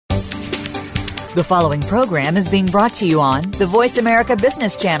The following program is being brought to you on the Voice America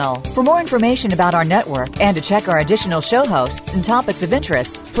Business Channel. For more information about our network and to check our additional show hosts and topics of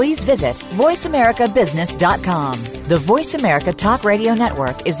interest, please visit voiceamericabusiness.com. The Voice America Talk Radio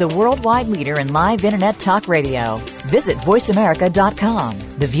Network is the worldwide leader in live Internet talk radio. Visit voiceamerica.com.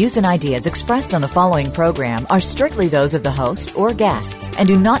 The views and ideas expressed on the following program are strictly those of the host or guests and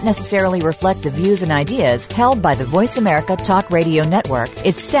do not necessarily reflect the views and ideas held by the Voice America Talk Radio Network,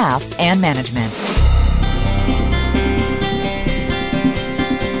 its staff, and management.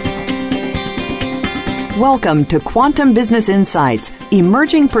 Welcome to Quantum Business Insights,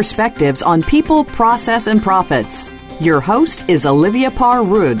 emerging perspectives on people, process, and profits. Your host is Olivia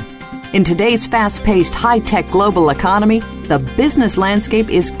Parr-Rudd. In today's fast-paced, high-tech global economy, the business landscape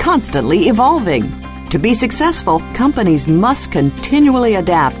is constantly evolving. To be successful, companies must continually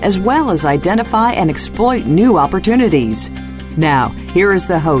adapt as well as identify and exploit new opportunities. Now, here is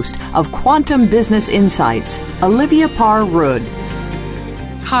the host of Quantum Business Insights, Olivia Parr-Rudd.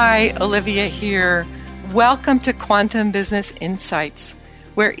 Hi, Olivia here. Welcome to Quantum Business Insights,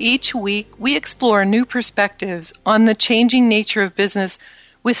 where each week we explore new perspectives on the changing nature of business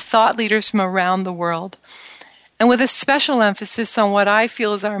with thought leaders from around the world, and with a special emphasis on what I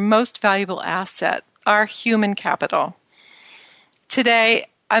feel is our most valuable asset, our human capital. Today,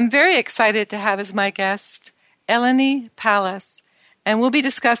 I'm very excited to have as my guest Eleni Pallas, and we'll be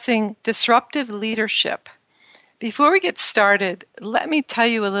discussing disruptive leadership. Before we get started, let me tell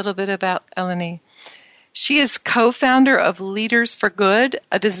you a little bit about Eleni. She is co-founder of Leaders for Good,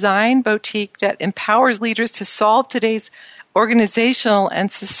 a design boutique that empowers leaders to solve today's organizational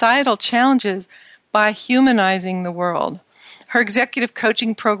and societal challenges by humanizing the world. Her executive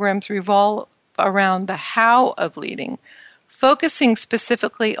coaching programs revolve around the how of leading, focusing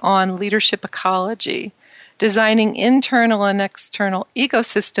specifically on leadership ecology, designing internal and external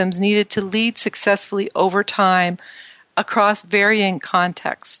ecosystems needed to lead successfully over time across varying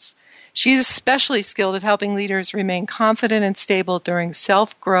contexts. She's especially skilled at helping leaders remain confident and stable during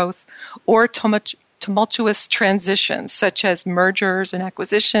self-growth or tumultuous transitions, such as mergers and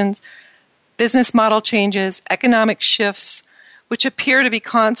acquisitions, business model changes, economic shifts, which appear to be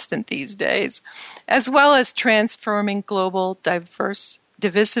constant these days, as well as transforming global, diverse,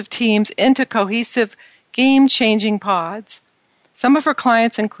 divisive teams into cohesive, game-changing pods. Some of her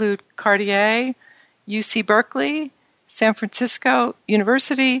clients include Cartier, UC Berkeley, San Francisco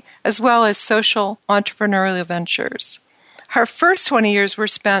University, as well as social entrepreneurial ventures. Her first 20 years were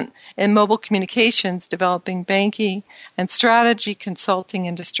spent in mobile communications, developing banking and strategy consulting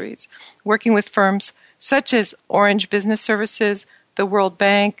industries, working with firms such as Orange Business Services, the World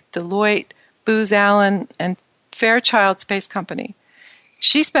Bank, Deloitte, Booz Allen, and Fairchild Space Company.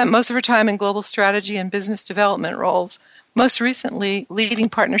 She spent most of her time in global strategy and business development roles, most recently leading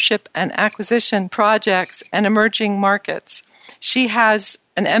partnership and acquisition projects and emerging markets. She has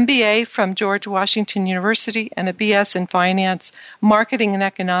an MBA from George Washington University and a BS in Finance, Marketing, and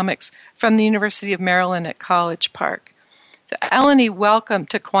Economics from the University of Maryland at College Park. So, Eleni, welcome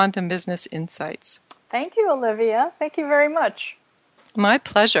to Quantum Business Insights. Thank you, Olivia. Thank you very much. My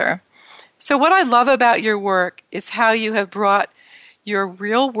pleasure. So what I love about your work is how you have brought your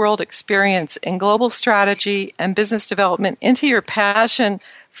real-world experience in global strategy and business development into your passion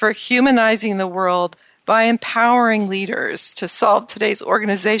for humanizing the world by empowering leaders to solve today's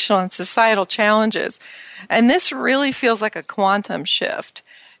organizational and societal challenges. And this really feels like a quantum shift.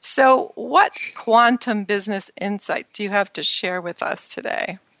 So what quantum business insight do you have to share with us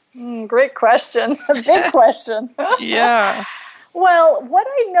today? Great question. A big question. Yeah. Well, what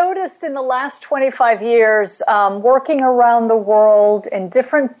I noticed in the last 25 years, working around the world in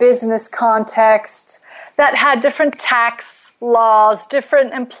different business contexts that had different tax laws,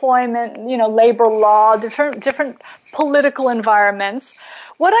 different employment, labor law, different political environments,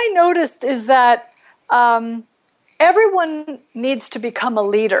 what I noticed is that everyone needs to become a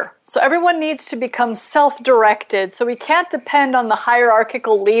leader. So everyone needs to become self-directed. So we can't depend on the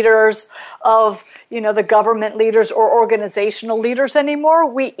hierarchical leaders of, the government leaders or organizational leaders anymore.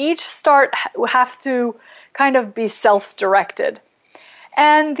 We each have to kind of be self-directed.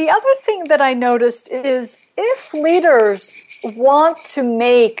 And the other thing that I noticed is if leaders want to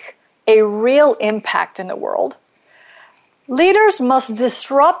make a real impact in the world, leaders must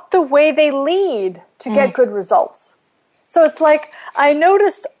disrupt the way they lead to get good results. So it's like I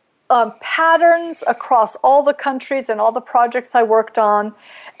noticed patterns across all the countries and all the projects I worked on.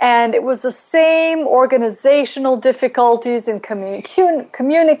 And it was the same organizational difficulties in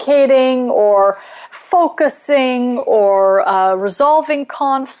communicating or focusing or resolving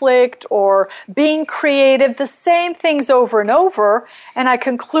conflict or being creative, the same things over and over. And I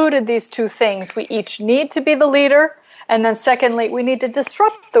concluded these two things. We each need to be the leader. And then secondly, we need to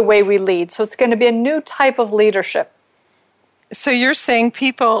disrupt the way we lead. So it's going to be a new type of leadership. So you're saying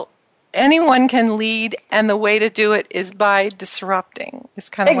anyone can lead, and the way to do it is by disrupting. Is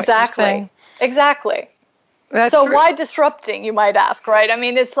kind of what you're saying. Exactly. Why disrupting, you might ask, right? I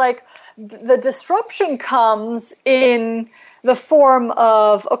mean, it's like the disruption comes in the form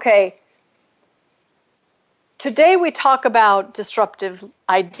of, okay, today we talk about disruptive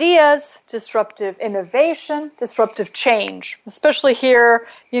ideas, disruptive innovation, disruptive change, especially here,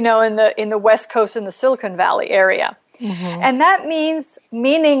 in the West Coast in the Silicon Valley area. Mm-hmm. And that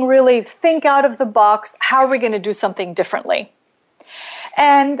meaning really think out of the box. How are we going to do something differently?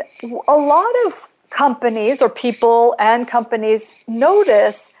 And a lot of companies or people and companies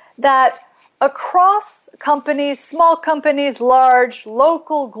notice that across companies, small companies, large,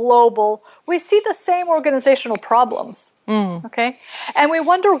 local, global, we see the same organizational problems. Okay? And we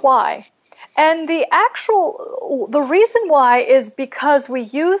wonder why. And the reason why is because we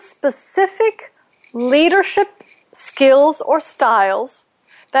use specific leadership skills or styles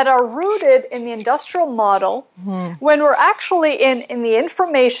that are rooted in the industrial model when we're actually in the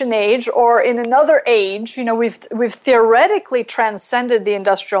information age or in another age. We've theoretically transcended the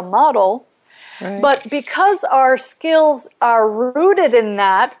industrial model, right. But because our skills are rooted in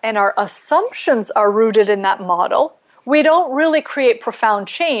that and our assumptions are rooted in that model, we don't really create profound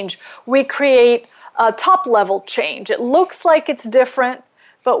change. We create a top-level change. It looks like it's different,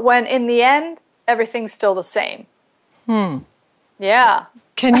 but when in the end, everything's still the same. Yeah.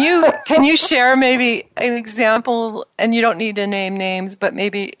 Can you share maybe an example, and you don't need to name names, but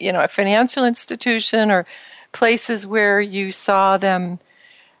maybe, a financial institution or places where you saw them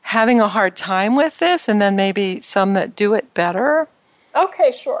having a hard time with this, and then maybe some that do it better?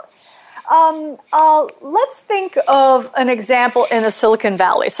 Okay, sure. Let's think of an example in the Silicon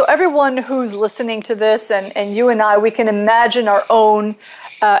Valley. So everyone who's listening to this and you and I, we can imagine our own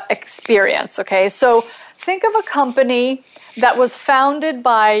experience, okay? So think of a company that was founded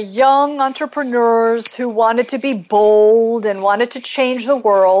by young entrepreneurs who wanted to be bold and wanted to change the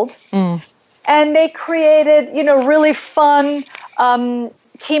world. And they created, really fun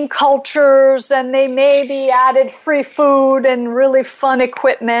team cultures, and they maybe added free food and really fun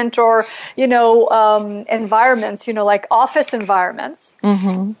equipment or, environments, like office environments.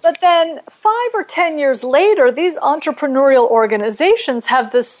 Mm-hmm. But then 5 or 10 years later, these entrepreneurial organizations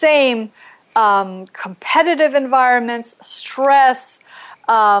have the same competitive environments, stress,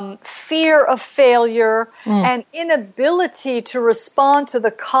 fear of failure, and inability to respond to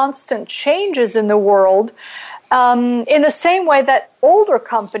the constant changes in the world in the same way that older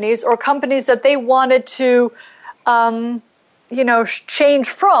companies or companies that they wanted to, change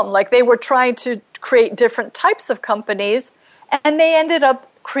from, like they were trying to create different types of companies, and they ended up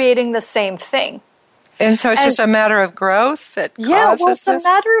creating the same thing. And so it's just a matter of growth that causes this? Yeah, well, it's a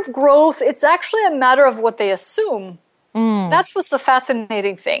matter of growth. It's actually a matter of what they assume. That's what's the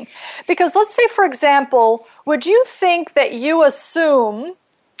fascinating thing. Because let's say, for example, would you think that you assume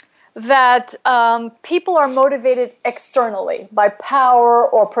that people are motivated externally by power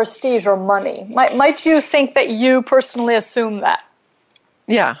or prestige or money? Might you think that you personally assume that?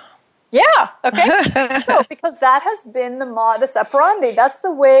 Yeah. Yeah, okay. So, because that has been the modus operandi. That's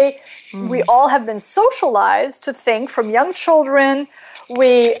the way we all have been socialized to think from young children.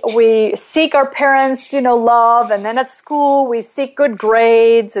 We seek our parents, love, and then at school we seek good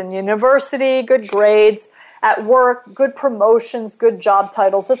grades, and university, good grades, at work, good promotions, good job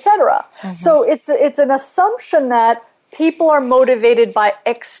titles, etc. So it's an assumption that people are motivated by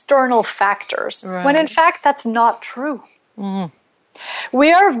external factors, when in fact that's not true.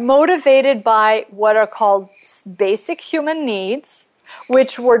 We are motivated by what are called basic human needs,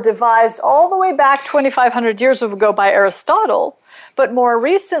 which were devised all the way back 2,500 years ago by Aristotle, but more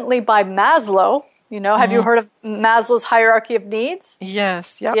recently by Maslow. Have you heard of Maslow's hierarchy of needs?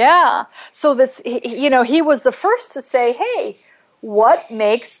 Yes. Yep. Yeah. So that's, he was the first to say, hey, what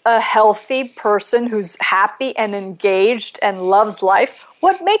makes a healthy person who's happy and engaged and loves life,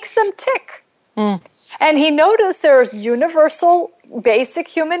 what makes them tick? And he noticed there are universal basic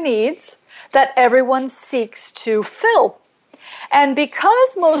human needs that everyone seeks to fill. And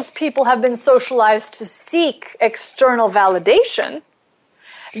because most people have been socialized to seek external validation,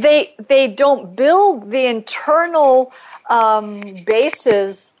 they don't build the internal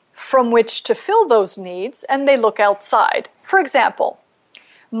basis from which to fill those needs, and they look outside. For example,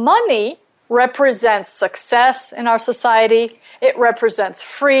 money represents success in our society. It represents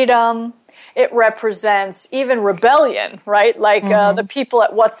freedom. It represents even rebellion, right? Like the people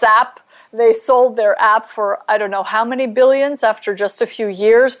at WhatsApp, they sold their app for I don't know how many billions after just a few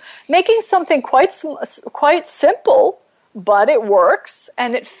years, making something quite simple, but it works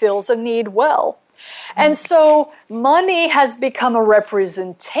and it fills a need well. And so money has become a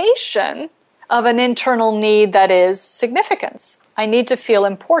representation of an internal need that is significance. I need to feel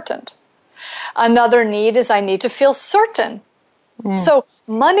important. Another need is I need to feel certain. So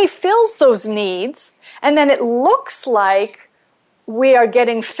money fills those needs, and then it looks like we are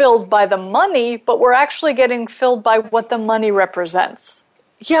getting filled by the money, but we're actually getting filled by what the money represents.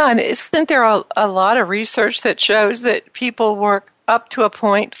 Yeah, and isn't there a lot of research that shows that people work up to a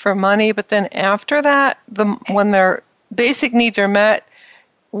point for money, but then after that, when their basic needs are met,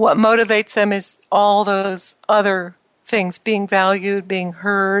 what motivates them is all those other things, being valued, being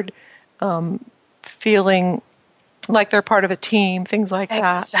heard, feeling like they're part of a team, things like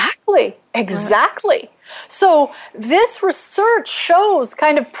that. Exactly. Right. So this research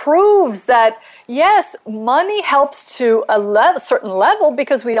kind of proves that, yes, money helps to a certain level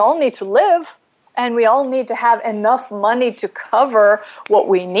because we all need to live and we all need to have enough money to cover what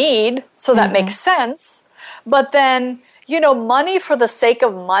we need. So that makes sense. But then, money for the sake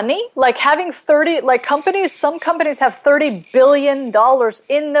of money, like having some companies have $30 billion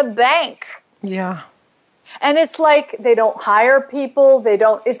in the bank. Yeah. And it's like they don't hire people.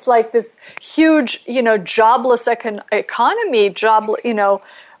 It's like this huge, jobless economy.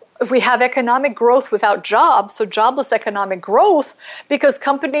 We have economic growth without jobs. So jobless economic growth because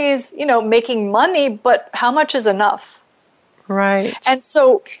companies, making money, but how much is enough? Right. And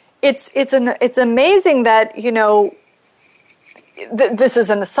so it's amazing that, this is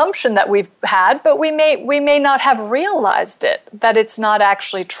an assumption that we've had, but we may not have realized it, that it's not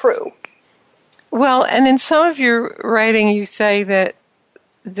actually true. Well, and in some of your writing, you say that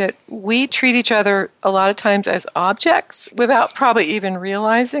we treat each other a lot of times as objects without probably even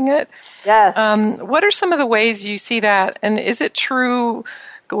realizing it. Yes. What are some of the ways you see that? And is it true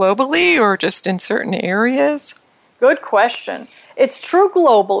globally or just in certain areas? Good question. It's true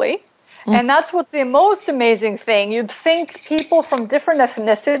globally. And that's what the most amazing thing. You'd think people from different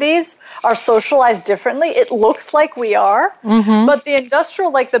ethnicities are socialized differently. It looks like we are. But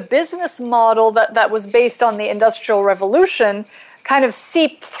the business model that was based on the Industrial Revolution kind of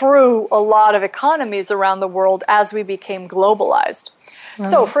seeped through a lot of economies around the world as we became globalized.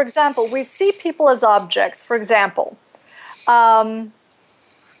 So, for example, we see people as objects. For example,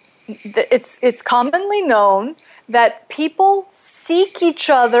 it's commonly known that people seek each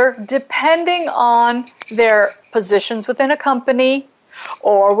other depending on their positions within a company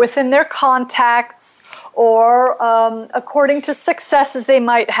or within their contacts or according to successes they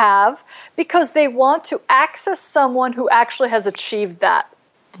might have because they want to access someone who actually has achieved that.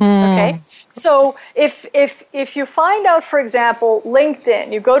 Okay? So if you find out, for example,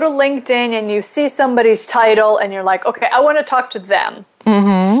 LinkedIn, you go to LinkedIn and you see somebody's title and you're like, okay, I want to talk to them.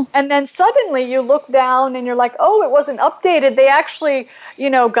 And then suddenly you look down and you're like, oh, it wasn't updated. They actually,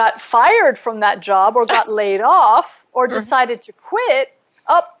 got fired from that job or got laid off or decided to quit.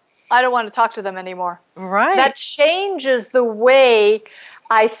 Oh, I don't want to talk to them anymore. Right. That changes the way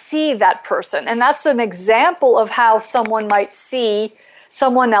I see that person. And that's an example of how someone might see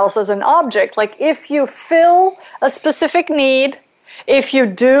someone else as an object. Like if you fill a specific need, if you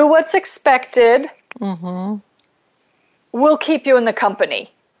do what's expected, we'll keep you in the company.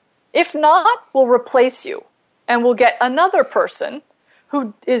 If not, we'll replace you and we'll get another person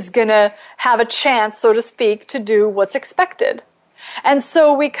who is going to have a chance, so to speak, to do what's expected. And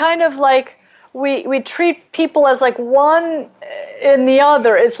so we kind of we treat people as like one in the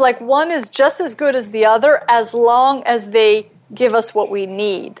other. It's like one is just as good as the other as long as they give us what we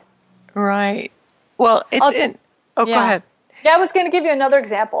need. Right. Well, go ahead. Yeah, I was going to give you another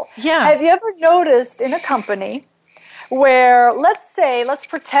example. Yeah. Have you ever noticed in a company where, let's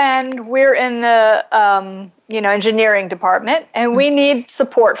pretend we're in the engineering department and we need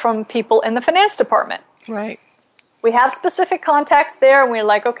support from people in the finance department. Right. We have specific contacts there and we're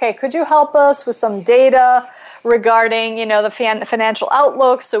like, okay, could you help us with some data regarding, the financial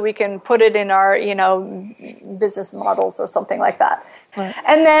outlook so we can put it in our, business models or something like that. Right.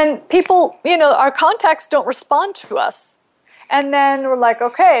 And then people, our contacts don't respond to us. And then we're like,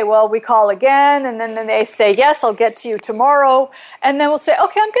 okay, well, we call again. And then they say, yes, I'll get to you tomorrow. And then we'll say,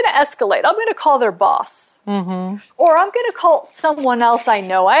 okay, I'm going to escalate. I'm going to call their boss. Or I'm going to call someone else I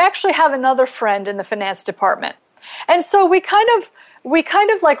know. I actually have another friend in the finance department. And so we kind of we kind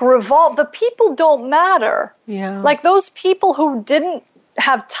of like revolve. The people don't matter. Yeah. Like those people who didn't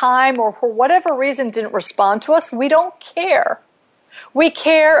have time or for whatever reason didn't respond to us, we don't care. We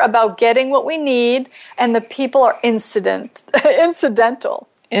care about getting what we need, and the people are incidental.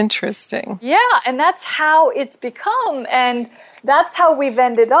 Interesting. Yeah, and that's how it's become, and that's how we've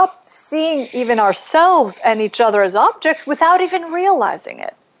ended up seeing even ourselves and each other as objects without even realizing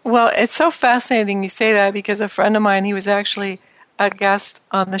it. Well, it's so fascinating you say that, because a friend of mine, he was actually a guest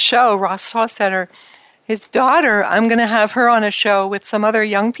on the show, Ross Hossetter. His daughter, I'm going to have her on a show with some other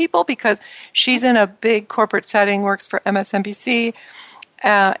young people because she's in a big corporate setting, works for MSNBC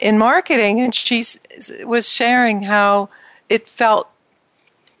in marketing, and she was sharing how it felt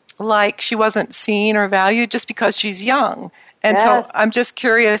like she wasn't seen or valued just because she's young. And yes. So I'm just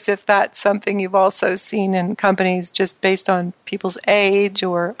curious if that's something you've also seen in companies just based on people's age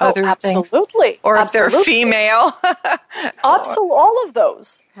or other things. Absolutely. Or if they're female. Absolutely. All of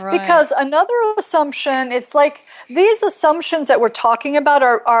those. Right. Because another assumption, it's like these assumptions that we're talking about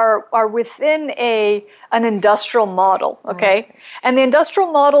are within an industrial model, okay? Right. And the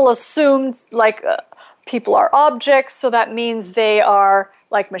industrial model assumes like people are objects, so that means they are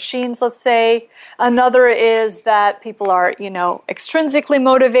like machines, let's say. Another is that people are, extrinsically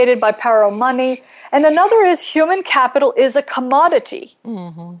motivated by power or money. And another is human capital is a commodity.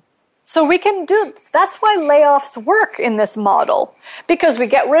 Mm-hmm. So we can that's why layoffs work in this model, because we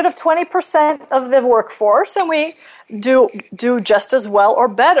get rid of 20% of the workforce and we do just as well or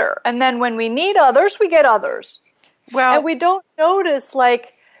better. And then when we need others, we get others. Well, and we don't notice,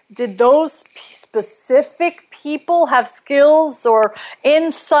 like, did those specific people have skills or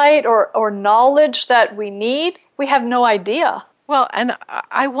insight or knowledge that we need? We have no idea. Well, and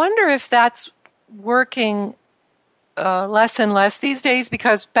I wonder if that's working less and less these days,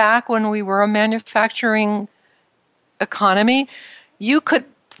 because back when we were a manufacturing economy, you could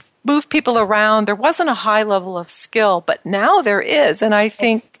move people around. There wasn't a high level of skill, but now there is. And I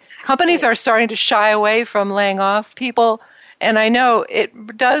think companies are starting to shy away from laying off people. And I know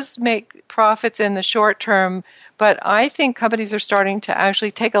it does make profits in the short term, but I think companies are starting to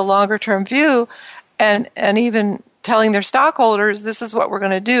actually take a longer term view and even telling their stockholders, this is what we're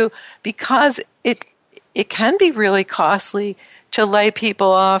going to do, because it can be really costly to lay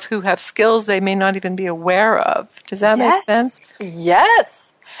people off who have skills they may not even be aware of. Does that make sense? Yes.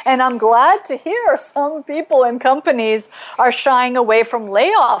 And I'm glad to hear some people in companies are shying away from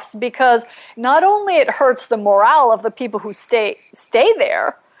layoffs, because not only it hurts the morale of the people who stay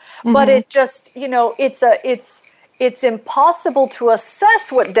there, mm-hmm. but it just, it's impossible to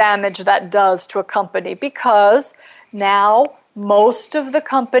assess what damage that does to a company, because now most of the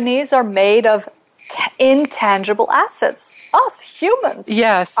companies are made of intangible assets. Us, humans.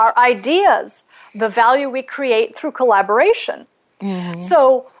 Yes. Our ideas, the value we create through collaboration. Mm-hmm.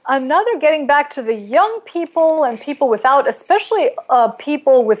 So getting back to the young people and people without, especially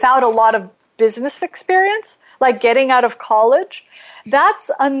people without a lot of business experience, like getting out of college,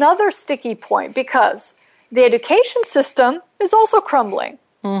 that's another sticky point, because the education system is also crumbling.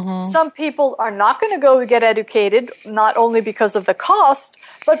 Mm-hmm. Some people are not going to go get educated, not only because of the cost,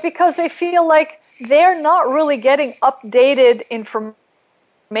 but because they feel like they're not really getting updated information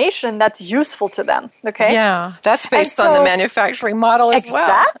that's useful to them. Okay. Yeah, that's based on the manufacturing model as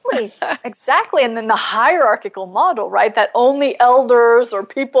well. Exactly. And then the hierarchical model, right? That only elders or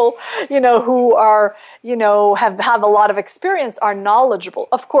people, who are, have a lot of experience are knowledgeable.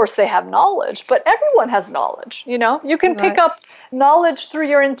 Of course, they have knowledge, but everyone has knowledge. You can pick up knowledge through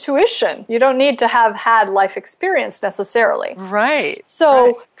your intuition. You don't need to have had life experience necessarily. Right.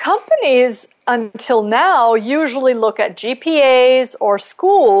 So companies until now usually look at GPAs or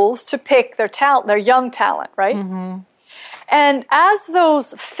schools to pick their young talent, right? Mm-hmm. And as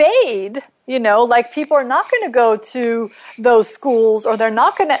those fade, like people are not going to go to those schools, or they're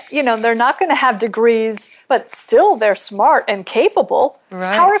not going to have degrees, but still they're smart and capable.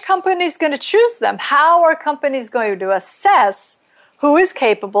 Right. How are companies going to choose them? How are companies going to assess who is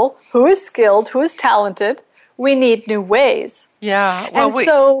capable, who is skilled, who is talented? We need new ways. Yeah. Well,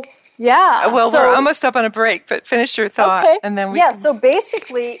 we're almost up on a break, but finish your thought, okay. And then we can... So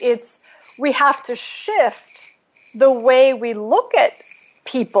basically we have to shift the way we look at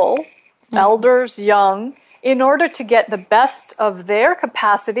people, elders, young, in order to get the best of their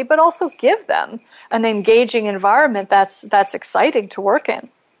capacity, but also give them an engaging environment that's exciting to work in.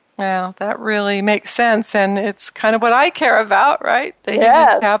 Well, that really makes sense, and it's kind of what I care about, right? The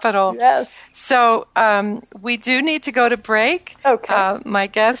human capital. Yes. So we do need to go to break. Okay. My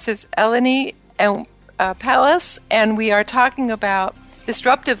guest is Eleni Pallas, and we are talking about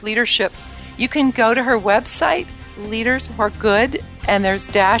disruptive leadership. You can go to her website, leaderswhoaregood, and there's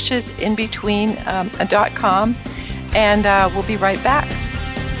dashes in between a .com, and we'll be right back.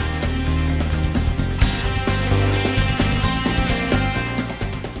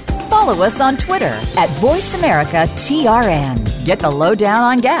 Follow us on Twitter at VoiceAmericaTRN. Get the lowdown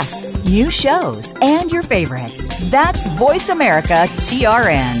on guests, new shows, and your favorites. That's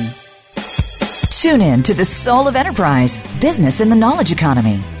VoiceAmericaTRN. Tune in to The Soul of Enterprise, Business in the Knowledge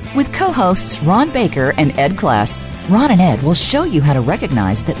Economy, with co-hosts Ron Baker and Ed Kless. Ron and Ed will show you how to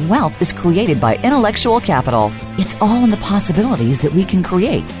recognize that wealth is created by intellectual capital. It's all in the possibilities that we can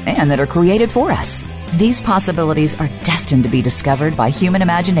create and that are created for us. These possibilities are destined to be discovered by human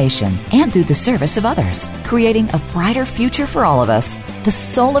imagination and through the service of others, creating a brighter future for all of us. The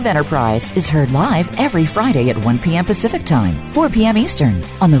Soul of Enterprise is heard live every Friday at 1 p.m. Pacific Time, 4 p.m. Eastern,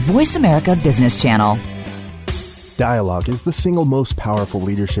 on the Voice America Business Channel. Dialogue is the single most powerful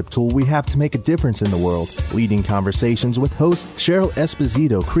leadership tool we have to make a difference in the world. Leading Conversations with host Cheryl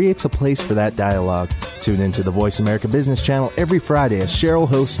Esposito creates a place for that dialogue. Tune into the Voice America Business Channel every Friday as Cheryl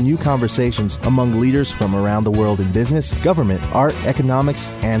hosts new conversations among leaders from around the world in business, government, art, economics,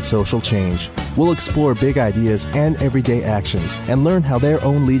 and social change. We'll explore big ideas and everyday actions and learn how their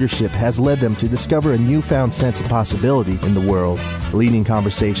own leadership has led them to discover a newfound sense of possibility in the world. Leading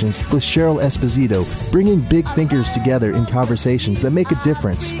Conversations with Cheryl Esposito, bringing big thinkers together in conversations that make a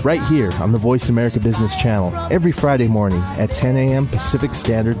difference, right here on the Voice America Business Channel every Friday morning at 10 a.m. Pacific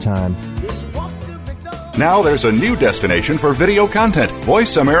Standard Time. Now there's a new destination for video content,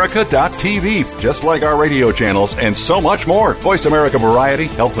 voiceamerica.tv. Just like our radio channels and so much more. Voice America Variety,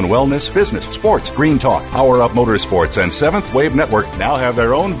 Health and Wellness, Business, Sports, Green Talk, Power Up Motorsports, and Seventh Wave Network now have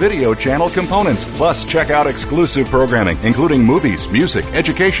their own video channel components. Plus, check out exclusive programming, including movies, music,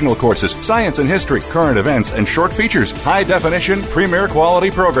 educational courses, science and history, current events, and short features. High-definition, premier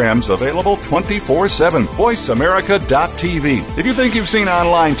quality programs available 24/7. voiceamerica.tv. If you think you've seen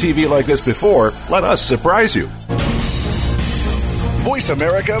online TV like this before, let us surprise you. Voice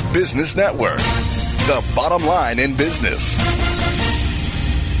America Business Network, the bottom line in business.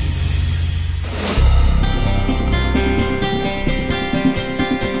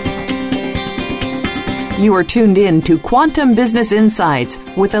 You are tuned in to Quantum Business Insights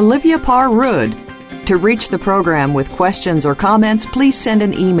with Olivia Parr-Rudd. To reach the program with questions or comments, please send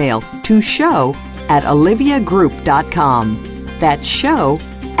an email to show@oliviagroup.com. That's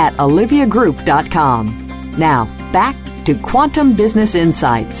show@oliviagroup.com. Now, back to Quantum Business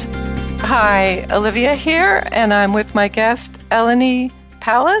Insights. Hi, Olivia here, and I'm with my guest, Eleni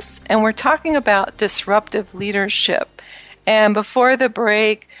Pallas, and we're talking about disruptive leadership. And before the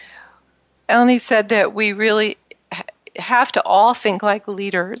break, Eleni said that we really have to all think like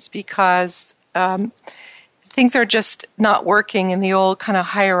leaders because things are just not working in the old kind of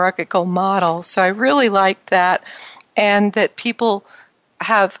hierarchical model. So I really liked that, and that people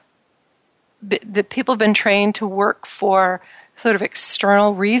have been trained to work for sort of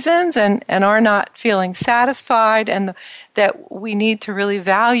external reasons and are not feeling satisfied, and that we need to really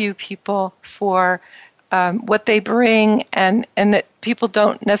value people for what they bring, and that people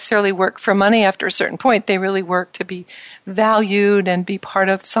don't necessarily work for money after a certain point. They really work to be valued and be part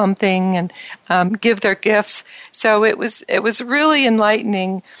of something and give their gifts. So it was really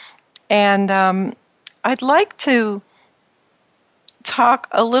enlightening, and I'd like to talk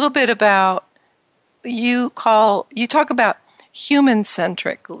a little bit about you talk about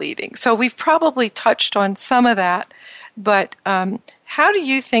human-centric leading. So we've probably touched on some of that, but how do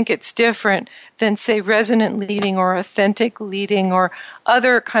you think it's different than, say, resonant leading or authentic leading or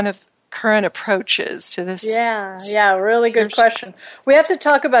other kind of current approaches to this? Yeah, really good question. We have to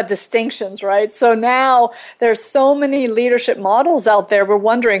talk about distinctions, right? So now there's so many leadership models out there, we're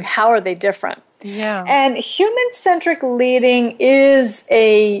wondering, how are they different? Yeah. And human-centric leading is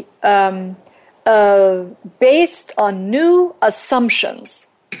based on new assumptions.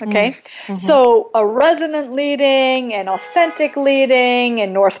 Okay, so a resonant leading and authentic leading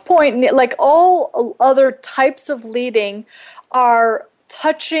and North Point, like all other types of leading, are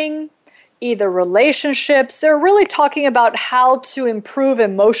touching either relationships. They're really talking about how to improve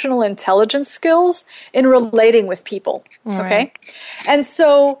emotional intelligence skills in relating with people. Right. Okay, and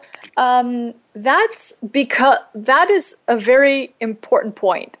so that's because that is a very important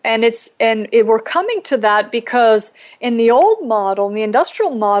point, and we're coming to that because in the old model, in the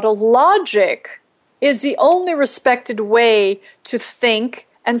industrial model, logic is the only respected way to think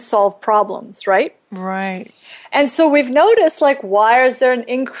and solve problems, right? Right. And so we've noticed, like, why is there an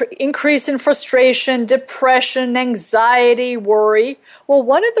increase in frustration, depression, anxiety, worry? Well,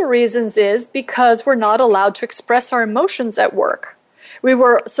 one of the reasons is because we're not allowed to express our emotions at work. We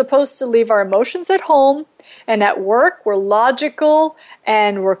were supposed to leave our emotions at home, and at work we're logical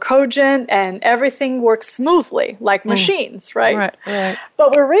and we're cogent and everything works smoothly like machines, right? Right.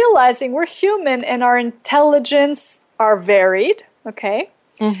 But we're realizing we're human and our intelligence are varied, okay?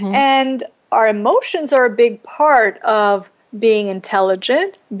 And our emotions are a big part of being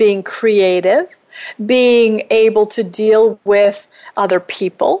intelligent, being creative, being able to deal with other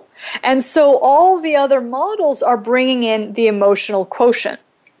people. And so all the other models are bringing in the emotional quotient.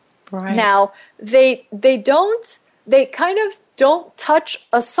 Right. Now, they kind of don't touch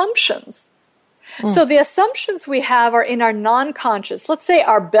assumptions. So the assumptions we have are in our non-conscious, let's say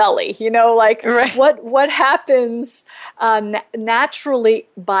our belly, like what happens naturally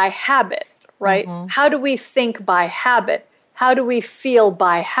by habit, right? How do we think by habit? How do we feel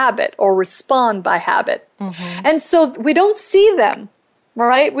by habit or respond by habit? And so we don't see them,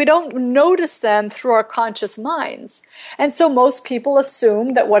 right? We don't notice them through our conscious minds. And so most people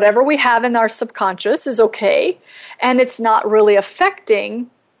assume that whatever we have in our subconscious is okay, and it's not really affecting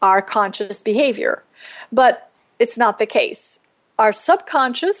our conscious behavior. But it's not the case. Our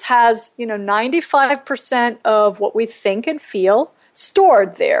subconscious has, 95% of what we think and feel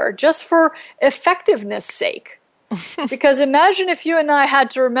stored there just for effectiveness sake. Because imagine if you and I had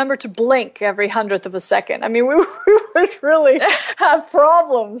to remember to blink every 100th of a second. I mean, we would really have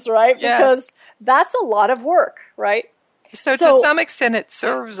problems, right? Yes. Because that's a lot of work, right? So to some extent it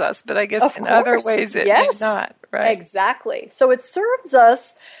serves us, but I guess in other ways it may not, right? Exactly. So it serves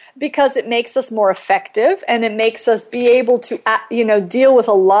us because it makes us more effective and it makes us be able to, deal with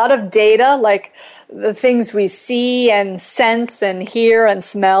a lot of data, like the things we see and sense and hear and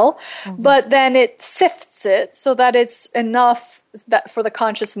smell. But then it sifts it so that it's enough that for the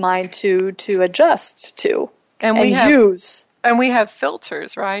conscious mind to adjust to and use. And we have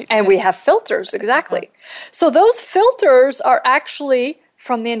filters, right? And we have filters, exactly. So those filters are actually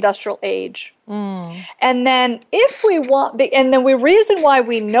from the industrial age. And then the reason why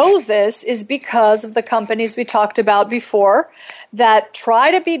we know this is because of the companies we talked about before that try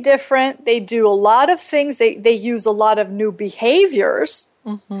to be different. They do a lot of things. They use a lot of new behaviors.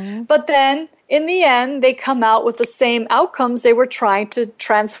 But then in the end, they come out with the same outcomes they were trying to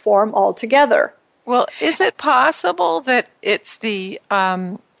transform altogether. Well, is it possible that it's the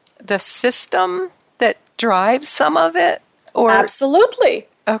system that drives some of it? Or Absolutely.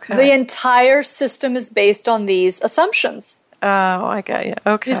 Okay. The entire system is based on these assumptions. Oh, I got you.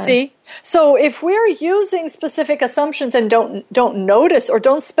 Okay. You see? So if we're using specific assumptions and don't notice or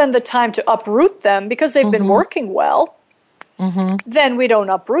don't spend the time to uproot them because they've been working well, then we don't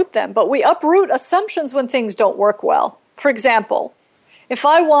uproot them. But we uproot assumptions when things don't work well. For example, if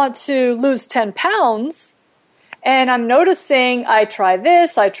I want to lose 10 pounds and I'm noticing I try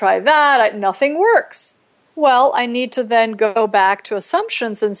this, I try that, nothing works. Well, I need to then go back to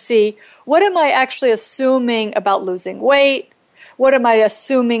assumptions and see what am I actually assuming about losing weight? What am I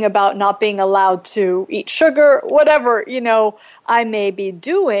assuming about not being allowed to eat sugar? Whatever, I may be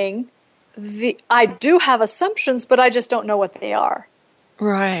doing. I do have assumptions, but I just don't know what they are.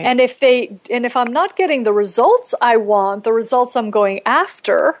 Right. And if I'm not getting the results I want, the results I'm going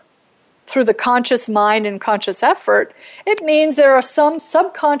after through the conscious mind and conscious effort, it means there are some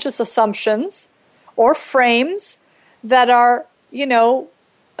subconscious assumptions or frames that are,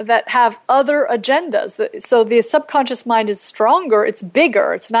 that have other agendas. So the subconscious mind is stronger, it's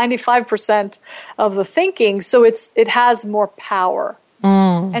bigger, it's 95% of the thinking, so it has more power.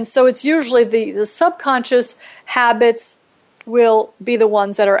 And so it's usually the subconscious habits will be the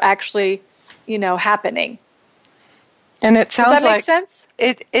ones that are actually, happening. And it sounds does that make sense?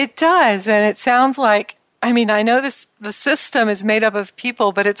 It does, and it sounds like, I mean, I know the system is made up of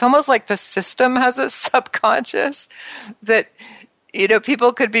people, but it's almost like the system has a subconscious that,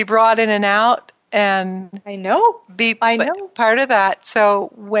 people could be brought in and out and be part of that.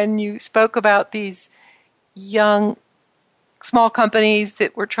 So when you spoke about these young, small companies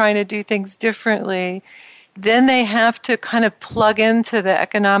that were trying to do things differently, then they have to kind of plug into the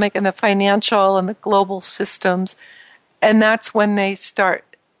economic and the financial and the global systems, and that's when they start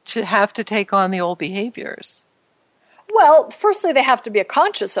to have to take on the old behaviors. Well, firstly, they have to be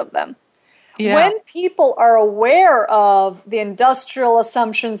conscious of them. Yeah. When people are aware of the industrial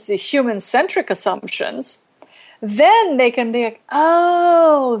assumptions, the human-centric assumptions, then they can be like,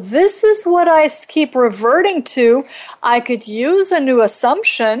 oh, this is what I keep reverting to. I could use a new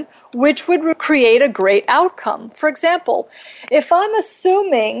assumption which would create a great outcome. For example, if I'm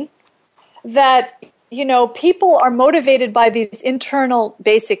assuming that people are motivated by these internal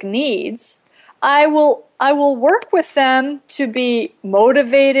basic needs, I will work with them to be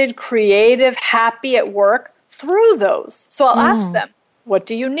motivated, creative, happy at work through those. So I'll ask them, What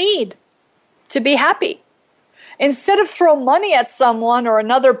do you need to be happy? Instead of throw money at someone or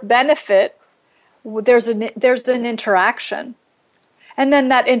another benefit, there's an interaction. And then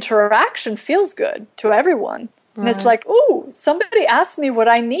that interaction feels good to everyone. And it's like, ooh, somebody asked me what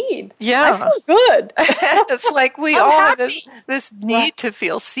I need. Yeah. I feel good. It's like we all have this need to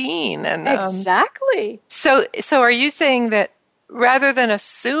feel seen. And exactly. So are you saying that rather than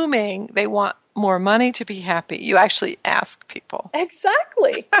assuming they want more money to be happy, you actually ask people?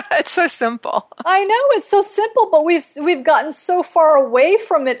 Exactly. It's so simple. I know, it's so simple, but we've gotten so far away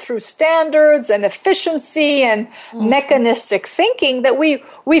from it through standards and efficiency and mechanistic thinking that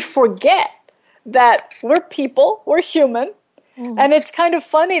we forget that we're people, we're human. And it's kind of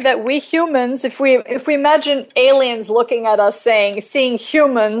funny that we humans, if we imagine aliens looking at us seeing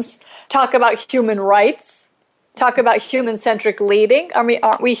humans talk about human rights, talk about human-centric leading, I mean,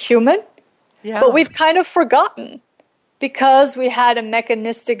 aren't we human? Yeah. But we've kind of forgotten because we had a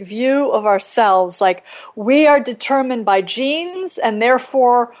mechanistic view of ourselves, like we are determined by genes and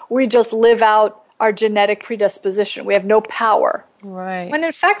therefore we just live out our genetic predisposition. We have no power. Right. When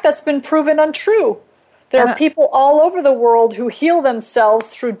in fact that's been proven untrue. There are people all over the world who heal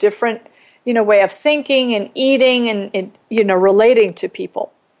themselves through different, way of thinking and eating and relating to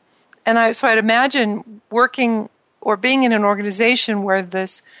people. And so I'd imagine working or being in an organization where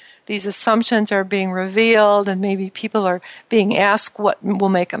these assumptions are being revealed and maybe people are being asked what will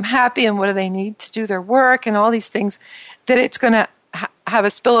make them happy and what do they need to do their work and all these things, that it's going to have a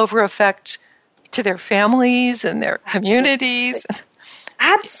spillover effect to their families and their communities.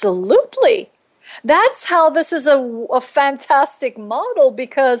 Absolutely. That's how this is a fantastic model,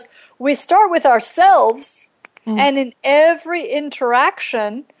 because we start with ourselves and in every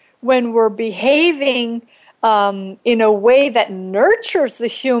interaction when we're behaving in a way that nurtures the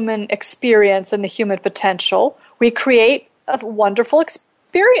human experience and the human potential, we create a wonderful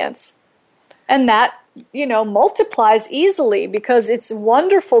experience. And that, multiplies easily because it's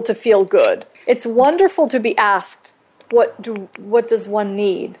wonderful to feel good. It's wonderful to be asked, what does one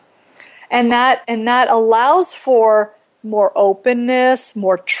need? And that allows for more openness,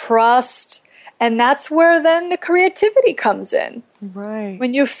 more trust, and that's where then the creativity comes in. Right.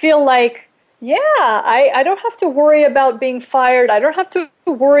 When you feel like, I don't have to worry about being fired. I don't have to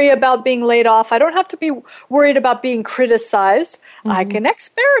worry about being laid off. I don't have to be worried about being criticized. I can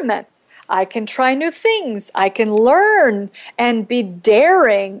experiment. I can try new things. I can learn and be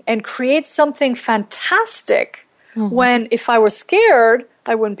daring and create something fantastic when if I was scared,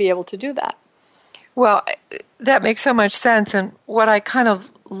 I wouldn't be able to do that. Well, that makes so much sense. And what I kind of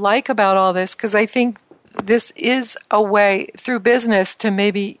like about all this, because I think this is a way through business to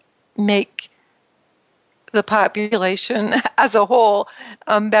maybe make the population as a whole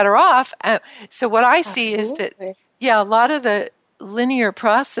better off. So what I see is that, a lot of the linear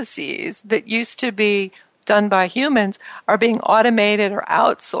processes that used to be done by humans are being automated or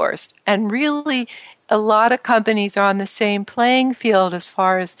outsourced. And really, a lot of companies are on the same playing field as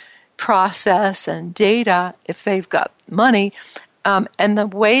far as process and data if they've got money. And the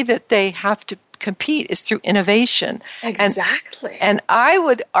way that they have to compete is through innovation. Exactly. And I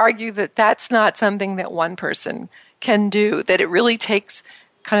would argue that that's not something that one person can do, that it really takes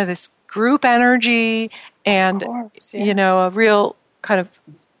kind of this group energy and, a real kind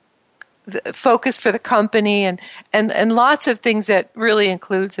of focus for the company and lots of things that really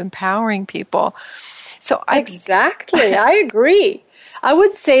includes empowering people. So Exactly. I agree. I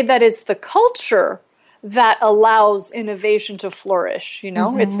would say that it's the culture that allows innovation to flourish.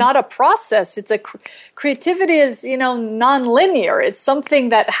 It's not a process. It's creativity is, non-linear. It's something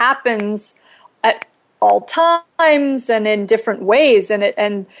that happens at all times and in different ways.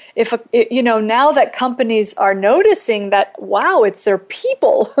 And if now that companies are noticing that, wow, it's their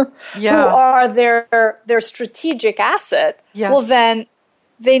people who are their strategic asset. Yes. Well, then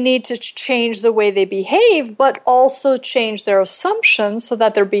they need to change the way they behave, but also change their assumptions so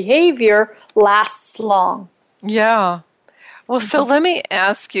that their behavior lasts long. Yeah. Well, so let me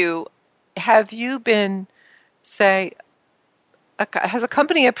ask you, have you been, say, has a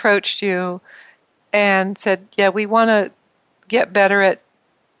company approached you and said, we want to get better at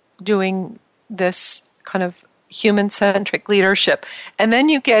doing this kind of human-centric leadership. And then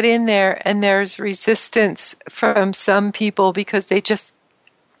you get in there and there's resistance from some people because they just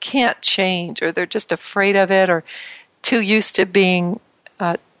can't change, or they're just afraid of it, or too used to being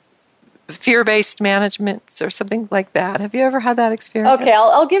fear-based management or something like that. Have you ever had that experience? Okay,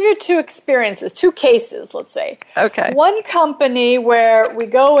 I'll give you two cases, let's say. Okay. One company where we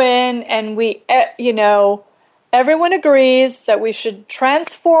go in and we, everyone agrees that we should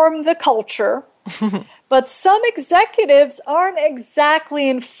transform the culture But some executives aren't exactly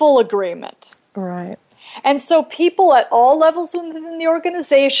in full agreement. Right. And so people at all levels within the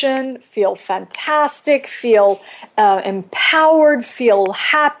organization feel fantastic, feel empowered, feel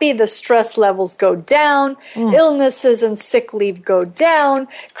happy. The stress levels go down. Illnesses and sick leave go down.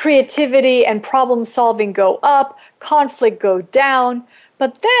 Creativity and problem solving go up. Conflict go down.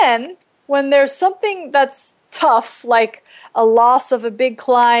 But then when there's something that's tough, like a loss of a big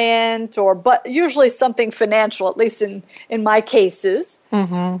client, but usually something financial, at least in my cases,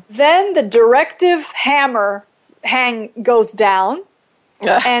 then the directive hammer goes down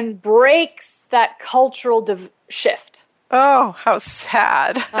and breaks that cultural shift. Oh, how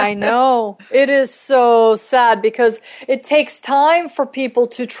sad. I know. It is so sad because it takes time for people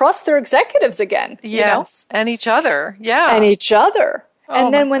to trust their executives again. Yes, you know? And each other. Yeah. And each other.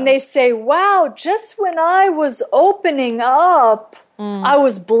 And then when they say, wow, just when I was opening up, I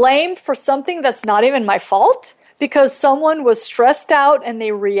was blamed for something that's not even my fault because someone was stressed out and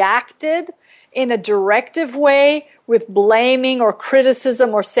they reacted in a directive way with blaming or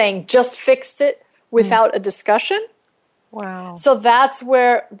criticism or saying, just fix it without a discussion. Wow. So that's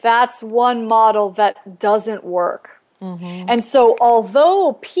one model that doesn't work. And so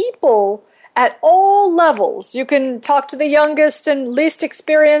although people at all levels, you can talk to the youngest and least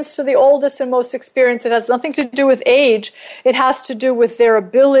experienced to the oldest and most experienced. It has nothing to do with age. It has to do with their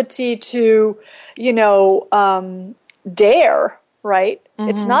ability to, dare, right?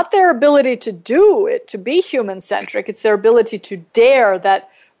 It's not their ability to do it, to be human-centric. It's their ability to dare that,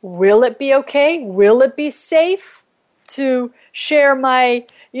 will it be okay? Will it be safe to share my,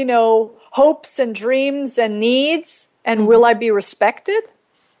 hopes and dreams and needs? And will I be respected?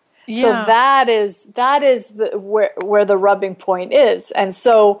 Yeah. So that is where the rubbing point is. And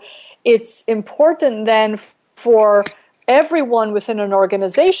so it's important then for everyone within an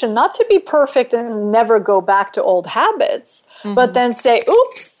organization not to be perfect and never go back to old habits, but then say,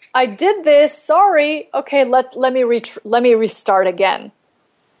 oops, I did this, sorry, okay, let me restart again.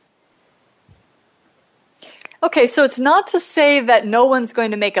 Okay, so it's not to say that no one's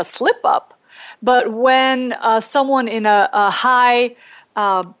going to make a slip up, but when someone in a high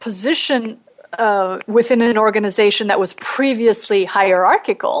position within an organization that was previously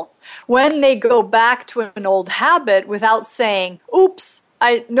hierarchical, when they go back to an old habit without saying, oops,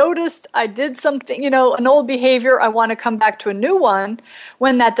 I noticed I did something, an old behavior, I want to come back to a new one,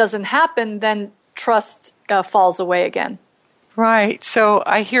 when that doesn't happen, then trust falls away again. Right. So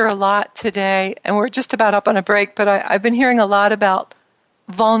I hear a lot today, and we're just about up on a break, but I've been hearing a lot about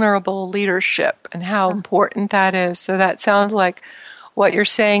vulnerable leadership and how important that is. So that sounds like what you're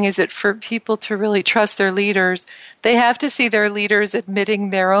saying is that for people to really trust their leaders, they have to see their leaders admitting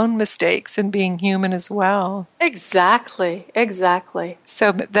their own mistakes and being human as well. Exactly.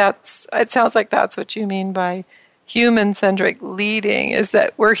 So it sounds like that's what you mean by human-centric leading, is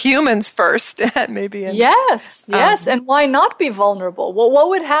that we're humans first. Maybe. Yes. And why not be vulnerable? Well, what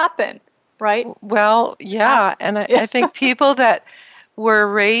would happen, right? Well, yeah. And I think people that were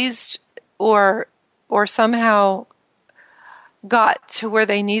raised or somehow got to where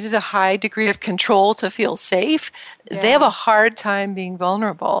they needed a high degree of control to feel safe, they have a hard time being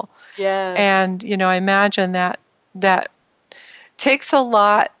vulnerable. Yes. And, I imagine that takes a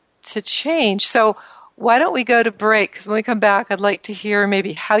lot to change. So why don't we go to break? Because when we come back, I'd like to hear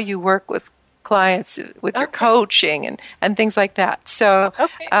maybe how you work with clients, with your coaching and things like that. So,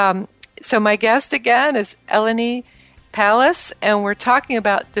 so my guest again is Eleni Pallas, and we're talking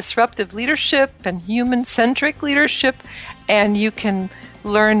about disruptive leadership and human-centric leadership. And you can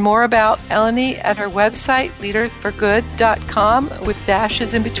learn more about Eleni at her website, leaderforgood.com, with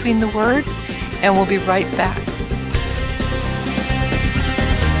dashes in between the words. And we'll be right back.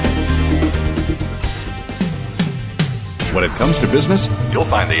 When it comes to business, you'll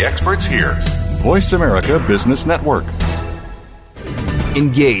find the experts here. Voice America Business Network.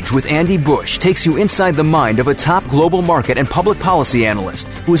 Engage with Andy Bush takes you inside the mind of a top global market and public policy analyst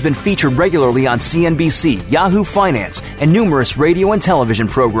who has been featured regularly on CNBC, Yahoo Finance, and numerous radio and television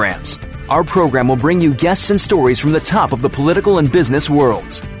programs. Our program will bring you guests and stories from the top of the political and business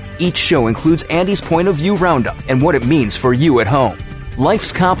worlds. Each show includes Andy's point of view roundup and what it means for you at home.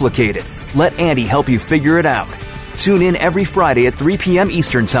 Life's complicated. Let Andy help you figure it out. Tune in every Friday at 3 p.m.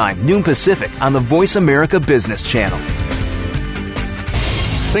 Eastern Time, noon Pacific, on the Voice America Business Channel.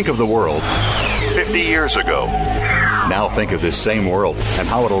 Think of the world 50 years ago. Now think of this same world and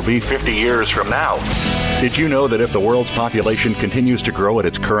how it'll be 50 years from now. Did you know that if the world's population continues to grow at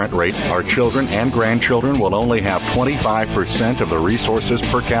its current rate, our children and grandchildren will only have 25% of the resources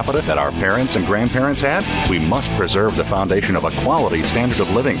per capita that our parents and grandparents had? We must preserve the foundation of a quality standard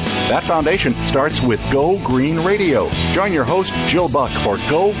of living. That foundation starts with Go Green Radio. Join your host, Jill Buck, for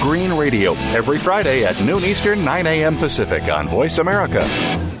Go Green Radio every Friday at noon Eastern, 9 a.m. Pacific on Voice America.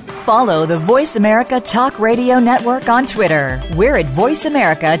 Follow the Voice America Talk Radio Network on Twitter. We're at Voice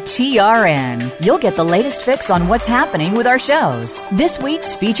America TRN. You'll get the latest fix on what's happening with our shows, this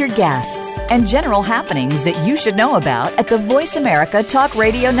week's featured guests, and general happenings that you should know about at the Voice America Talk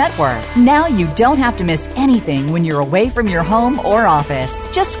Radio Network. Now you don't have to miss anything when you're away from your home or office.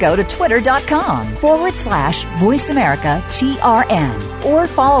 Just go to twitter.com/Voice America TRN or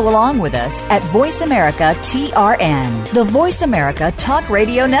follow along with us at Voice America TRN, the Voice America Talk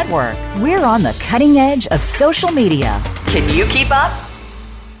Radio Network. We're on the cutting edge of social media. Can you keep up?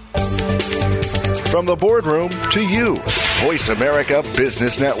 From the boardroom to you, Voice America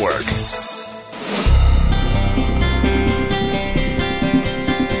Business Network.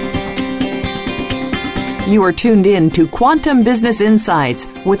 You are tuned in to Quantum Business Insights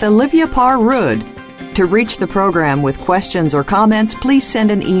with Olivia Parr-Rudd. To reach the program with questions or comments, please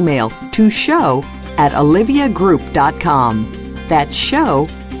send an email to show@oliviagroup.com. That's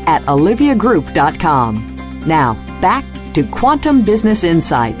show@oliviagroup.com. Now, back to Quantum Business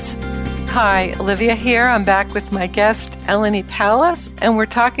Insights. Hi, Olivia here. I'm back with my guest, Eleni Pallas, and we're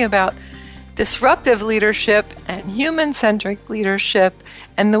talking about disruptive leadership and human-centric leadership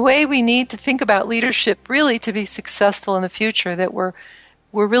and the way we need to think about leadership really to be successful in the future, that we're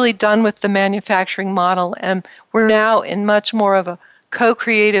really done with the manufacturing model, and we're now in much more of a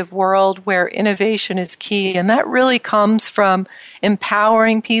co-creative world where innovation is key. And that really comes from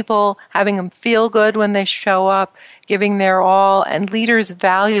empowering people, having them feel good when they show up, giving their all, and leaders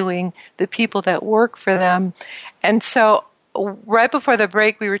valuing the people that work for them. And so right before the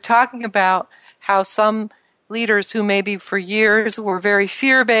break, we were talking about how some leaders who maybe for years were very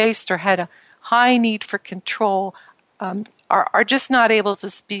fear-based or had a high need for control are just not able to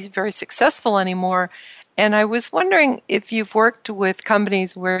be very successful anymore. And I was wondering if you've worked with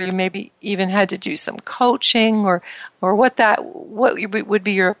companies where you maybe even had to do some coaching, or what would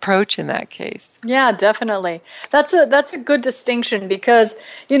be your approach in that case? Yeah, definitely. That's a good distinction, because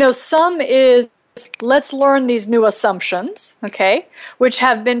some is let's learn these new assumptions, okay, which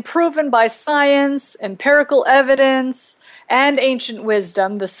have been proven by science, empirical evidence, and ancient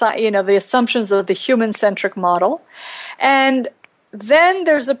wisdom. The assumptions of the human-centric model, and then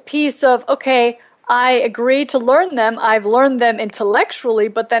there's a piece of okay, I agree to learn them. I've learned them intellectually,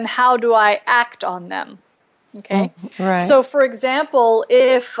 but then how do I act on them? Okay. Right. So, for example,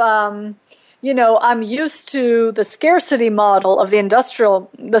 if I'm used to the scarcity model of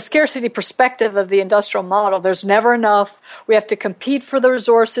the scarcity perspective of the industrial model. There's never enough. We have to compete for the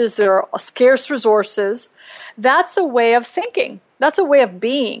resources. There are scarce resources. That's a way of thinking. That's a way of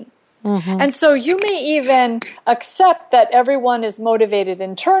being. Mm-hmm. And so you may even accept that everyone is motivated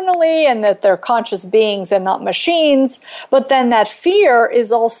internally and that they're conscious beings and not machines, but then that fear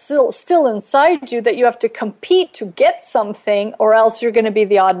is all still inside you, that you have to compete to get something or else you're going to be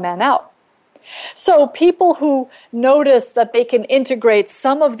the odd man out. So people who notice that they can integrate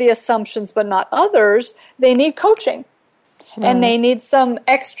some of the assumptions but not others, they need coaching. Mm-hmm. And they need some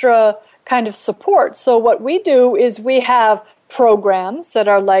extra kind of support. So what we do is we have programs that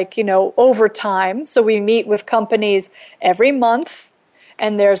are over time. So we meet with companies every month,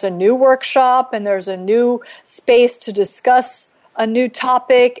 and there's a new workshop, and there's a new space to discuss a new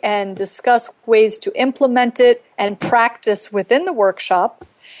topic and discuss ways to implement it and practice within the workshop.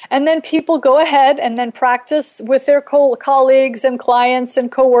 And then people go ahead and then practice with their colleagues and clients and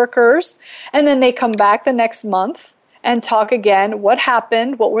coworkers, and then they come back the next month and talk again. What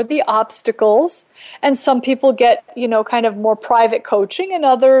happened? What were the obstacles? And some people get, kind of more private coaching, and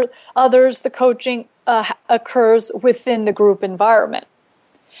others the coaching occurs within the group environment.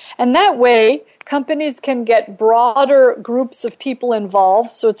 And that way, companies can get broader groups of people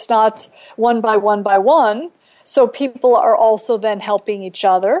involved, so it's not one by one. So people are also then helping each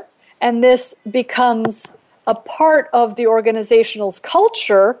other. And this becomes a part of the organizational's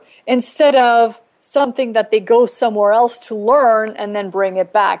culture instead of something that they go somewhere else to learn and then bring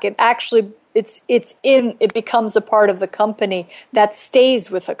it back. It actually, it becomes a part of the company that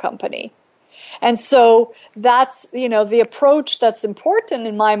stays with the company. And so that's, the approach that's important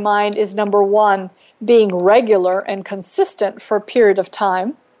in my mind is, number one, being regular and consistent for a period of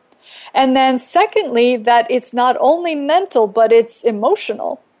time. And then secondly, that it's not only mental, but it's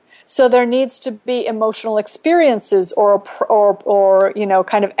emotional. So there needs to be emotional experiences or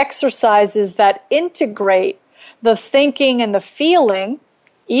kind of exercises that integrate the thinking and the feeling,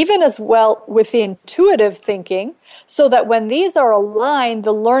 even as well with the intuitive thinking, so that when these are aligned,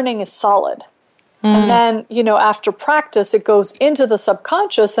 the learning is solid. And then, after practice, it goes into the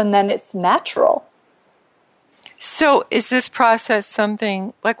subconscious and then it's natural. So is this process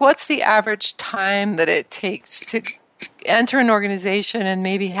something, what's the average time that it takes to enter an organization and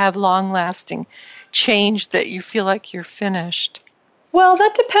maybe have long-lasting change that you feel like you're finished? Well,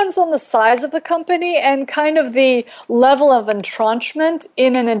 that depends on the size of the company and kind of the level of entrenchment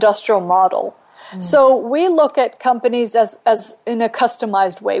in an industrial model. So we look at companies as in a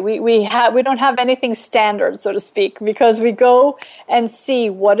customized way. We don't have anything standard, so to speak, because we go and see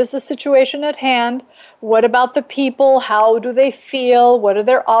what is the situation at hand, what about the people, how do they feel, what are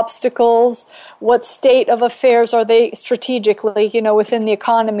their obstacles, what state of affairs are they strategically, within the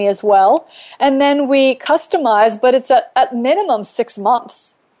economy as well. And then we customize, but it's at minimum 6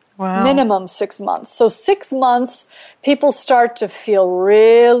 months. Wow. Minimum 6 months. So 6 months, people start to feel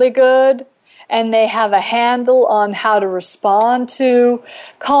really good. And they have a handle on how to respond to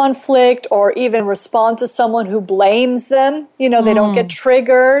conflict or even respond to someone who blames them. They don't get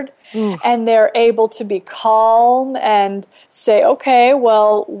triggered. And they're able to be calm and say, okay,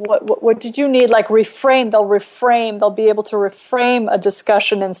 well, what did you need? Like reframe. They'll be able to reframe a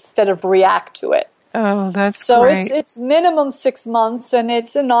discussion instead of react to it. Oh, that's so great. So it's minimum 6 months, and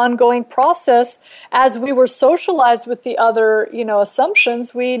it's an ongoing process. As we were socialized with the other,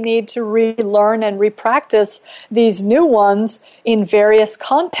 assumptions, we need to relearn and repractice these new ones in various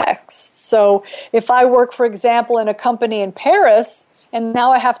contexts. So if I work, for example, in a company in Paris, and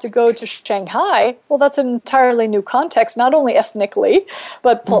now I have to go to Shanghai, well, that's an entirely new context, not only ethnically,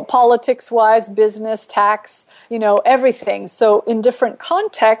 but politics-wise, business, tax, everything. So in different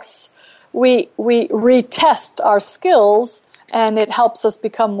contexts, we retest our skills, and it helps us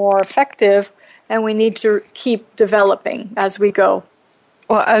become more effective, and we need to keep developing as we go.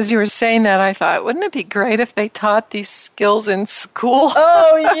 Well, as you were saying that, I thought, wouldn't it be great if they taught these skills in school?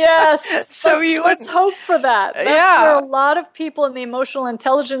 Oh, yes. Let's hope for that. That's where a lot of people in the emotional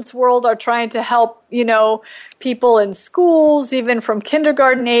intelligence world are trying to help, people in schools, even from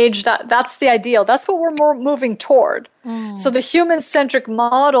kindergarten age. That's the ideal. That's what we're moving toward. So the human-centric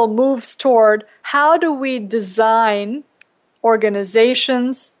model moves toward how do we design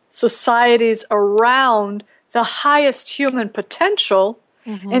organizations, societies around the highest human potential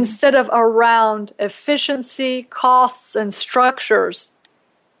instead of around efficiency, costs, and structures.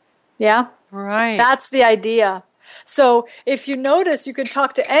 Yeah? Right. That's the idea. So if you notice, you can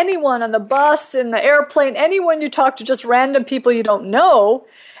talk to anyone on the bus, in the airplane, anyone you talk to, just random people you don't know,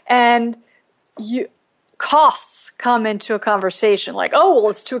 and costs come into a conversation. Like, oh, well,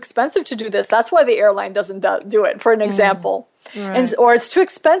 it's too expensive to do this. That's why the airline doesn't do it, for an example. Right. Or it's too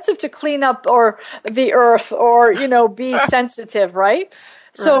expensive to clean up or the earth or, be sensitive, right?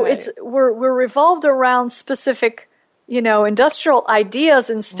 So we're revolved around specific, industrial ideas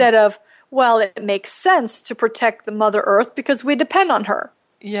instead of, well, it makes sense to protect the Mother Earth because we depend on her.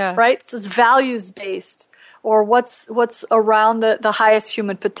 Yes. Right? So it's values-based, or what's around the highest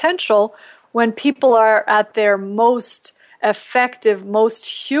human potential. When people are at their most effective, most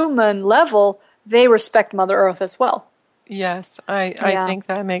human level, they respect Mother Earth as well. Yes, I think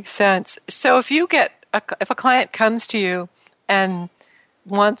that makes sense. So if if a client comes to you and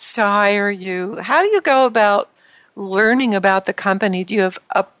wants to hire you, how do you go about learning about the company? Do you have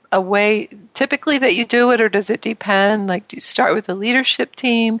a way typically that you do it, or does it depend? Like, do you start with the leadership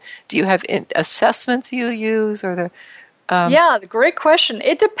team? Do you have assessments you use, or the great question.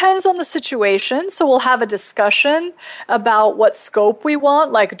 It depends on the situation. So we'll have a discussion about what scope we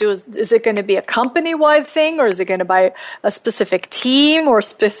want. Like, is it going to be a company-wide thing, or is it going to be a specific team or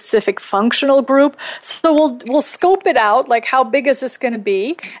specific functional group? So we'll scope it out. Like, how big is this going to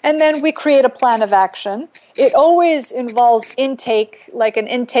be? And then we create a plan of action. It always involves intake, like an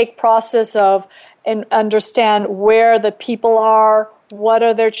intake process and understand where the people are. What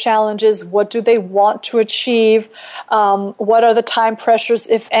are their challenges? What do they want to achieve? What are the time pressures,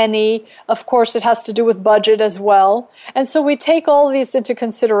 if any? Of course, it has to do with budget as well. And so we take all these into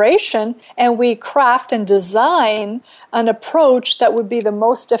consideration, and we craft and design an approach that would be the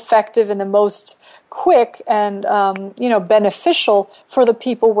most effective and the most quick and beneficial for the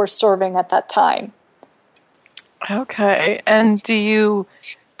people we're serving at that time. Okay. And do you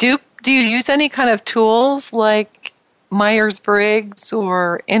use any kind of tools like Myers-Briggs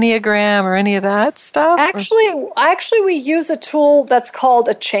or Enneagram or any of that stuff? Actually, we use a tool that's called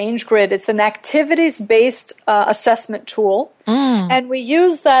a change grid. It's an activities-based assessment tool. And we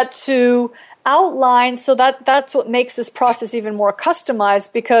use that to outline, so that's what makes this process even more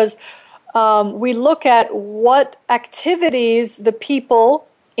customized, because we look at what activities the people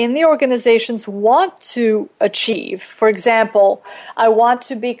in the organizations want to achieve. For example, I want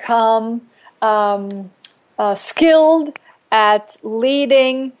to become skilled at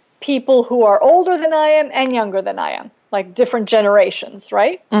leading people who are older than I am and younger than I am, like different generations,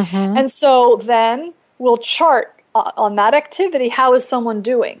 right? And so then we'll chart on that activity, how is someone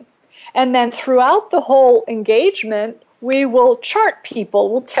doing? And then throughout the whole engagement, we will chart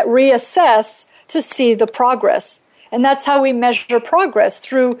people, we'll reassess to see the progress. And that's how we measure progress,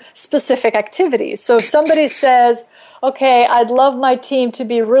 through specific activities. So if somebody says, okay, I'd love my team to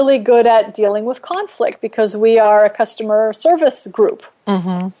be really good at dealing with conflict because we are a customer service group.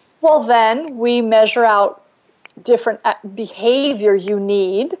 Well, then we measure out different behavior you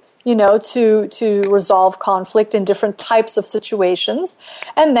need, to resolve conflict in different types of situations.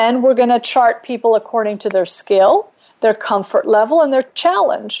 And then we're going to chart people according to their skill, their comfort level, and their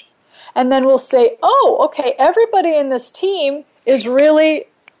challenge. And then we'll say, oh, okay, everybody in this team is really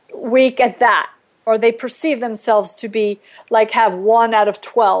weak at that, or they perceive themselves to be have 1 out of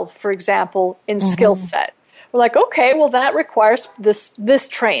 12, for example, in skill set. We're like, okay, well, that requires this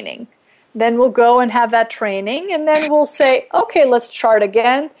training. Then we'll go and have that training, and then we'll say, okay, let's chart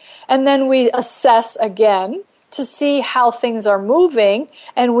again. And then we assess again to see how things are moving,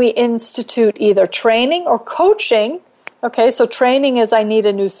 and we institute either training or coaching. Okay, so training is I need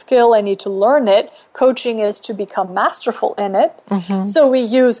a new skill, I need to learn it. Coaching is to become masterful in it. So we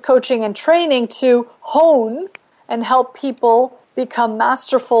use coaching and training to hone and help people become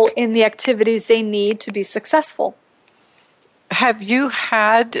masterful in the activities they need to be successful. Have you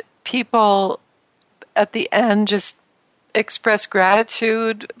had people at the end just express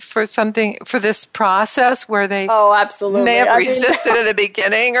gratitude for this process where they absolutely may have resisted at the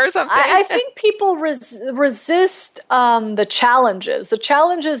beginning or something? I think people resist the challenges. The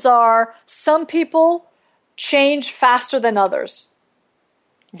challenges are some people change faster than others.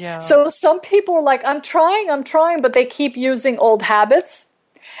 Yeah. So some people are like, I'm trying, but they keep using old habits.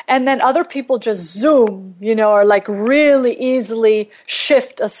 And then other people just zoom, or really easily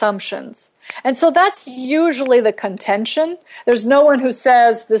shift assumptions. And so that's usually the contention. There's no one who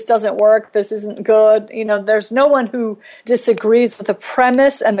says this doesn't work, this isn't good. There's no one who disagrees with the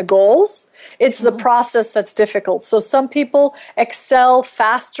premise and the goals. It's the process that's difficult. So some people excel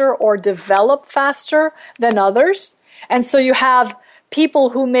faster or develop faster than others. And so you have people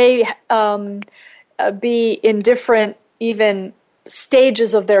who may be in different even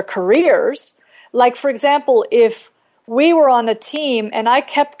stages of their careers. Like, for example, if we were on a team and I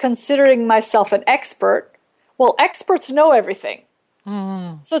kept considering myself an expert, well, experts know everything.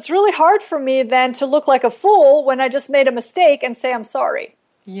 So it's really hard for me then to look like a fool when I just made a mistake and say I'm sorry.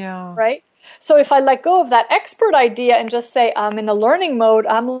 Yeah. Right? So if I let go of that expert idea and just say I'm in a learning mode,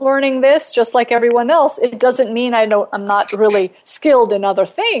 I'm learning this just like everyone else, it doesn't mean I'm not really skilled in other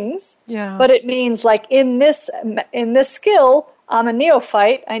things. Yeah. But it means in this skill, I'm a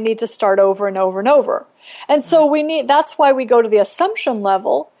neophyte. I need to start over and over and over. And so that's why we go to the assumption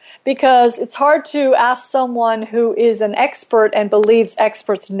level, because it's hard to ask someone who is an expert and believes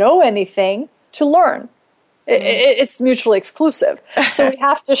experts know anything to learn. It's mutually exclusive. So we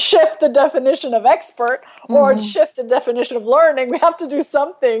have to shift the definition of expert or shift the definition of learning. We have to do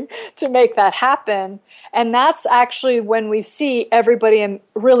something to make that happen. And that's actually when we see everybody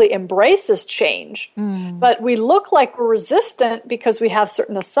really embraces change. But we look like we're resistant because we have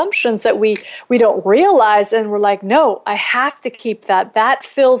certain assumptions that we don't realize. And we're like, no, I have to keep that. That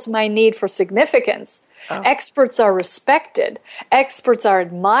fills my need for significance. Experts are respected. Experts are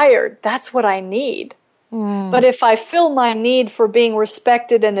admired. That's what I need. But if I fill my need for being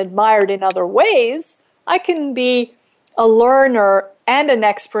respected and admired in other ways, I can be a learner and an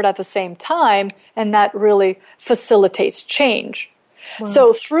expert at the same time, and that really facilitates change. Wow.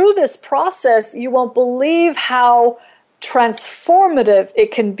 So through this process, you won't believe how transformative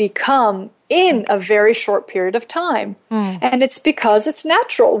it can become in a very short period of time. And it's because it's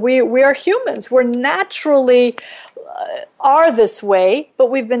natural. We are humans. We're naturally are this way, but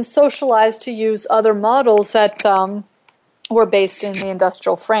we've been socialized to use other models that were based in the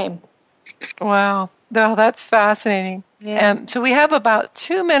industrial frame. Wow. No, that's fascinating. Yeah. So we have about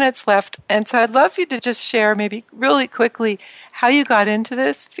 2 minutes left, and so I'd love you to just share maybe really quickly how you got into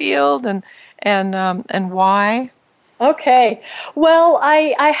this field and why. Okay. Well,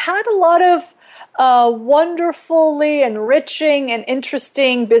 I had a lot of wonderfully enriching and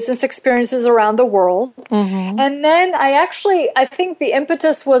interesting business experiences around the world. Mm-hmm. And then I think the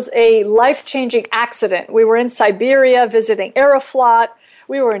impetus was a life-changing accident. We were in Siberia visiting Aeroflot.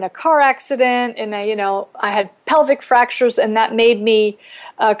 We were in a car accident, and I had pelvic fractures, and that made me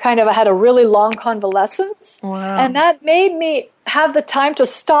I had a really long convalescence. Wow. And that made me have the time to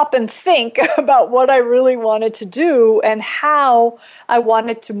stop and think about what I really wanted to do and how I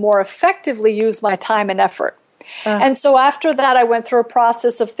wanted to more effectively use my time and effort. And so after that, I went through a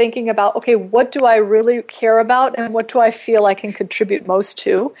process of thinking about, okay, what do I really care about and what do I feel I can contribute most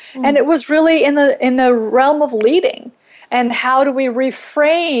to? And it was really in the realm of leading. And how do we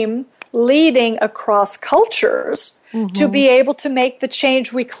reframe leading across cultures to be able to make the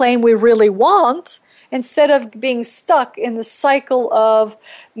change we claim we really want, instead of being stuck in the cycle of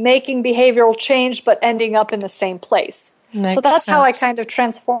making behavioral change but ending up in the same place. So that's how I kind of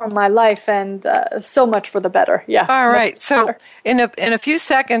transformed my life, and so much for the better. Yeah. All right. So in a few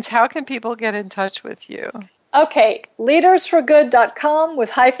seconds, how can people get in touch with you? Okay. leadersforgood.com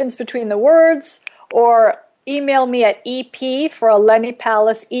with hyphens between the words, or email me at EP for Eleni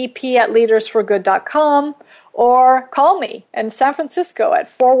Pallas, EP@leadersforgood.com, or call me in San Francisco at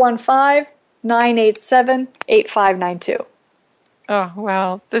 415-987-8592. Oh,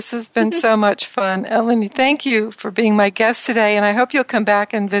 wow. This has been so much fun. Eleni, thank you for being my guest today, and I hope you'll come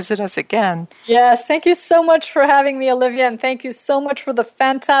back and visit us again. Yes, thank you so much for having me, Olivia, and thank you so much for the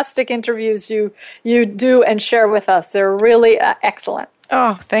fantastic interviews you do and share with us. They're really excellent.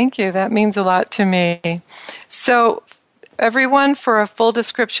 Oh, thank you. That means a lot to me. So, everyone, for a full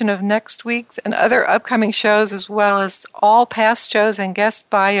description of next week's and other upcoming shows, as well as all past shows and guest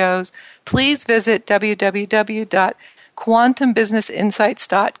bios, please visit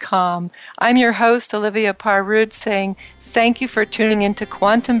www.quantumbusinessinsights.com. I'm your host, Olivia Parr-Rud, saying thank you for tuning in to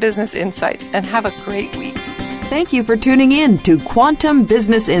Quantum Business Insights, and have a great week. Thank you for tuning in to Quantum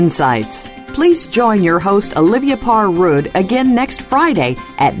Business Insights. Please join your host, Olivia Parr-Rud, again next Friday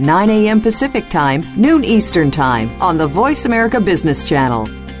at 9 a.m. Pacific Time, noon Eastern Time on the Voice America Business Channel.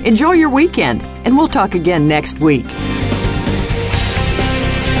 Enjoy your weekend, and we'll talk again next week.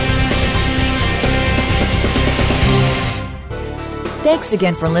 Thanks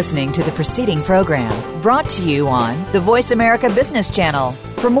again for listening to the preceding program, brought to you on the Voice America Business Channel.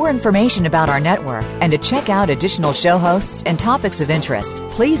 For more information about our network and to check out additional show hosts and topics of interest,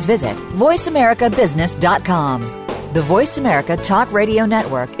 please visit voiceamericabusiness.com. The Voice America Talk Radio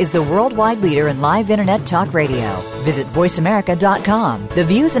Network is the worldwide leader in live Internet talk radio. Visit voiceamerica.com. The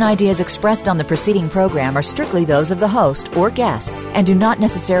views and ideas expressed on the preceding program are strictly those of the host or guests and do not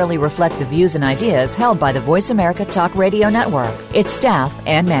necessarily reflect the views and ideas held by the Voice America Talk Radio Network, its staff,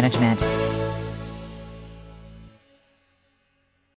 and management.